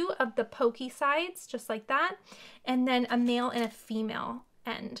 So 2 of the pokey sides, just like that, and then a male and a female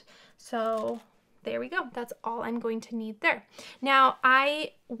end. So there we go. That's all I'm going to need there. Now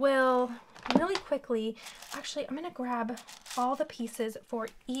I will really quickly, actually, I'm going to grab all the pieces for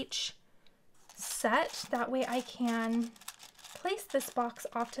each set. That way I can place this box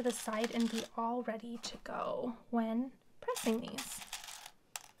off to the side and be all ready to go when pressing these.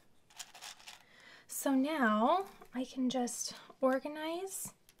 So now I can just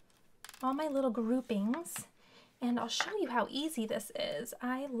organize all my little groupings, and I'll show you how easy this is.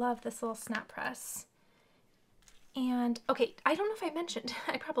 I love this little snap press. And okay, I don't know if I mentioned,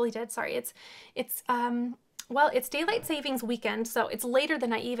 I probably did, sorry. Well, it's daylight savings weekend, so it's later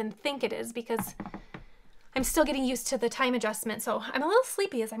than I even think it is because I'm still getting used to the time adjustment. So I'm a little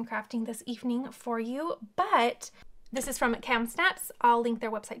sleepy as I'm crafting this evening for you, but this is from Cam Snaps. I'll link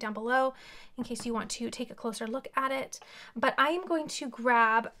their website down below in case you want to take a closer look at it. But I am going to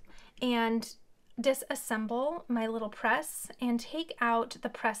grab and disassemble my little press and take out the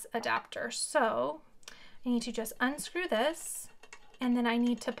press adapter. So I need to just unscrew this, and then I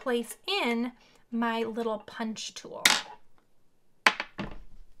need to place in my little punch tool.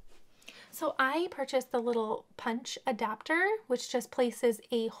 So I purchased the little punch adapter, which just places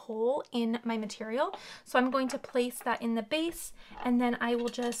a hole in my material. So I'm going to place that in the base, and then I will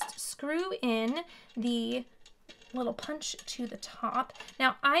just screw in the little punch to the top.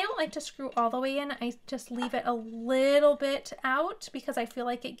 Now, I don't like to screw all the way in. I just leave it a little bit out because I feel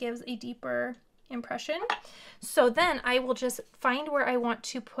like it gives a deeper impression. So then I will just find where I want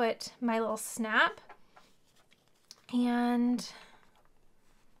to put my little snap, and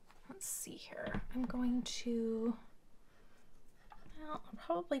let's see here. I'm going to, well, I'll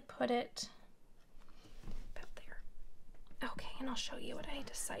probably put it about there. Okay, and I'll show you what I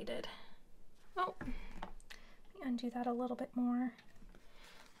decided. Oh, let me undo that a little bit more.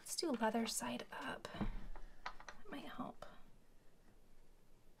 Let's do leather side up. That might help.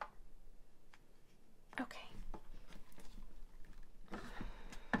 Okay.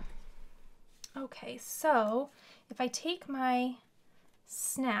 Okay, so if I take my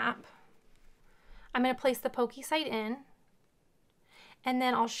snap, I'm going to place the pokey side in, and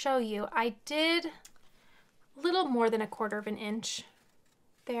then I'll show you. I did a little more than 1/4 of an inch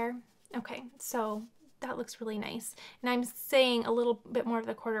there. Okay, so that looks really nice. And I'm saying a little bit more of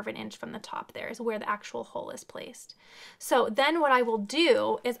the 1/4 of an inch from the top there is where the actual hole is placed. So then what I will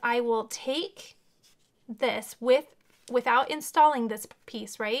do is I will take this without installing this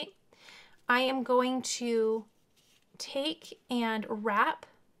piece, right? I am going to take and wrap,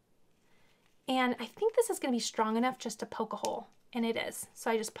 and I think this is going to be strong enough just to poke a hole, and it is.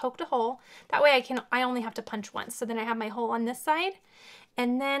 So I just poked a hole. That way I only have to punch once. So then I have my hole on this side,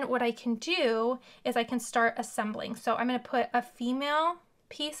 and then what I can do is I can start assembling. So I'm going to put a female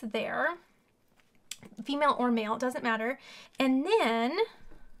piece there, female or male, it doesn't matter. And then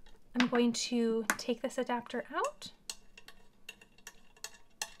I'm going to take this adapter out,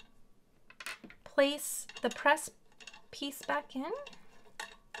 place the press piece back in,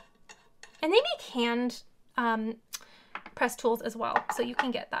 and they make hand press tools as well, so you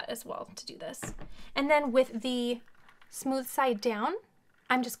can get that as well to do this. And then with the smooth side down,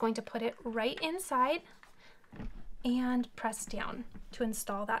 I'm just going to put it right inside and press down to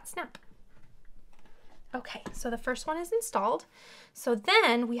install that snap. Okay, so the first one is installed. So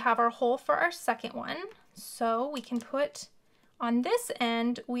then we have our hole for our second one. So we can put on this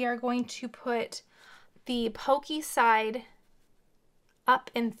end, we are going to put the pokey side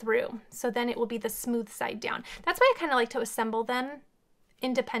up and through. So then it will be the smooth side down. That's why I kind of like to assemble them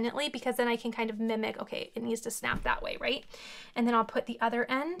independently, because then I can kind of mimic, okay, it needs to snap that way, right? And then I'll put the other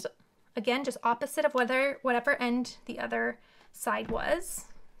end, again, just opposite of whatever end the other side was.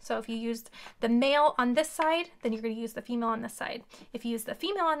 So if you used the male on this side, then you're going to use the female on this side. If you use the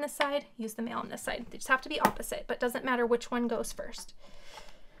female on this side, use the male on this side. They just have to be opposite, but it doesn't matter which one goes first.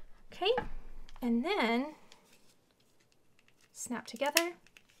 Okay, and then snap together,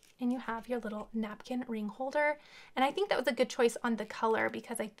 and you have your little napkin ring holder. And I think that was a good choice on the color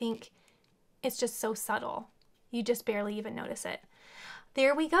because I think it's just so subtle. You just barely even notice it.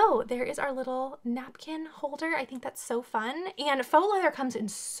 There we go. There is our little napkin holder. I think that's so fun. And faux leather comes in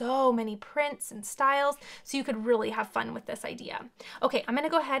so many prints and styles, so you could really have fun with this idea. Okay, I'm gonna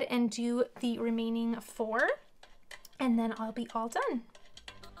go ahead and do the remaining 4, and then I'll be all done.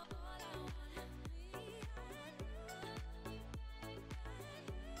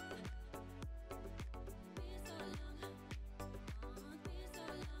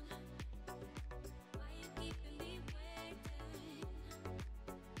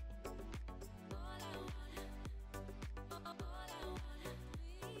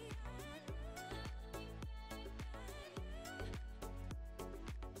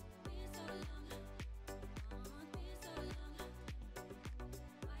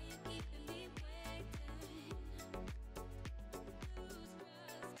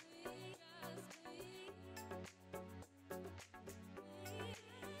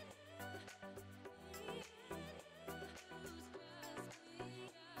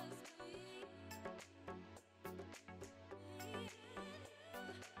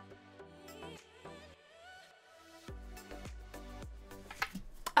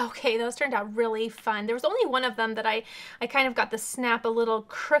 Okay, those turned out really fun. There was only one of them that I kind of got the snap a little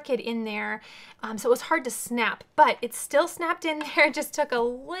crooked in there, so it was hard to snap, but it still snapped in there. It just took a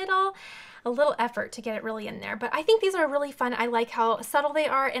little a little effort to get it really in there. But I think these are really fun. I like how subtle they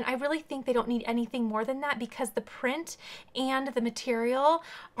are, and I really think they don't need anything more than that because the print and the material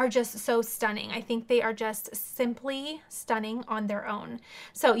are just so stunning. I think they are just simply stunning on their own.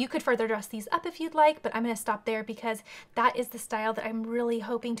 So you could further dress these up if you'd like, but I'm going to stop there because that is the style that I'm really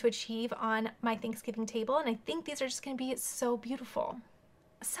hoping to achieve on my Thanksgiving table, and I think these are just going to be so beautiful.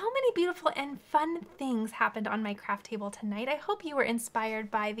 So many beautiful and fun things happened on my craft table tonight. I hope you were inspired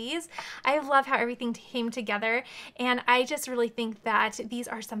by these. I love how everything came together, and I just really think that these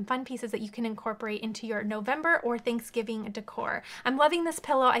are some fun pieces that you can incorporate into your November or Thanksgiving decor. I'm loving this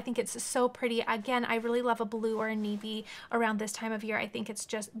pillow. I think it's so pretty. Again, I really love a blue or a navy around this time of year. I think it's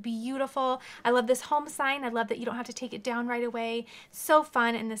just beautiful. I love this home sign. I love that you don't have to take it down right away. So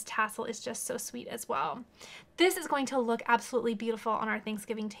fun, and this tassel is just so sweet as well. This is going to look absolutely beautiful on our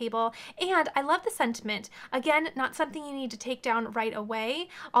Thanksgiving table, and I love the sentiment. Again, not something you need to take down right away,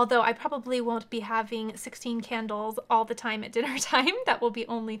 although I probably won't be having 16 candles all the time at dinner time. That will be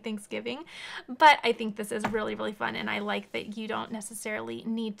only Thanksgiving, but I think this is really, really fun, and I like that you don't necessarily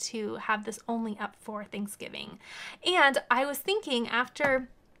need to have this only up for Thanksgiving. And I was thinking, after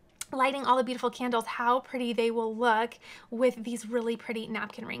lighting all the beautiful candles, how pretty they will look with these really pretty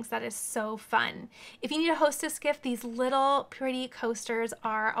napkin rings. That is so fun. If you need a hostess gift, these little pretty coasters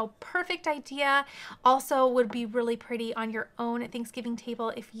are a perfect idea. Also would be really pretty on your own Thanksgiving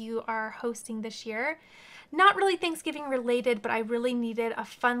table if you are hosting this year. Not really Thanksgiving related, but I really needed a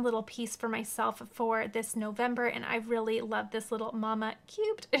fun little piece for myself for this November, and I really love this little Mama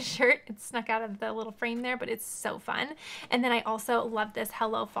cubed shirt. It snuck out of the little frame there, but it's so fun. And then I also love this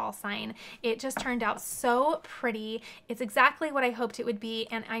Hello Fall sign. It just turned out so pretty. It's exactly what I hoped it would be,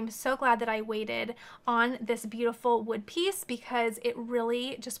 and I'm so glad that I waited on this beautiful wood piece because it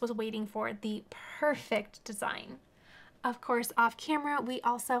really just was waiting for the perfect design. Of course, off camera, we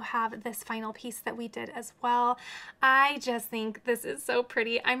also have this final piece that we did as well. I just think this is so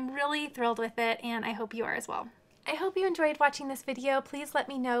pretty. I'm really thrilled with it, and I hope you are as well. I hope you enjoyed watching this video. Please let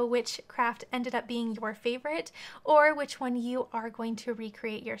me know which craft ended up being your favorite or which one you are going to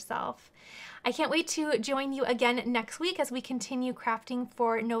recreate yourself. I can't wait to join you again next week as we continue crafting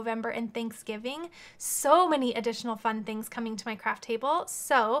for November and Thanksgiving. So many additional fun things coming to my craft table,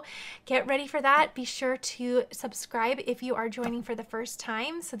 so get ready for that. Be sure to subscribe if you are joining for the first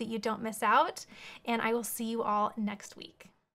time so that you don't miss out, and I will see you all next week.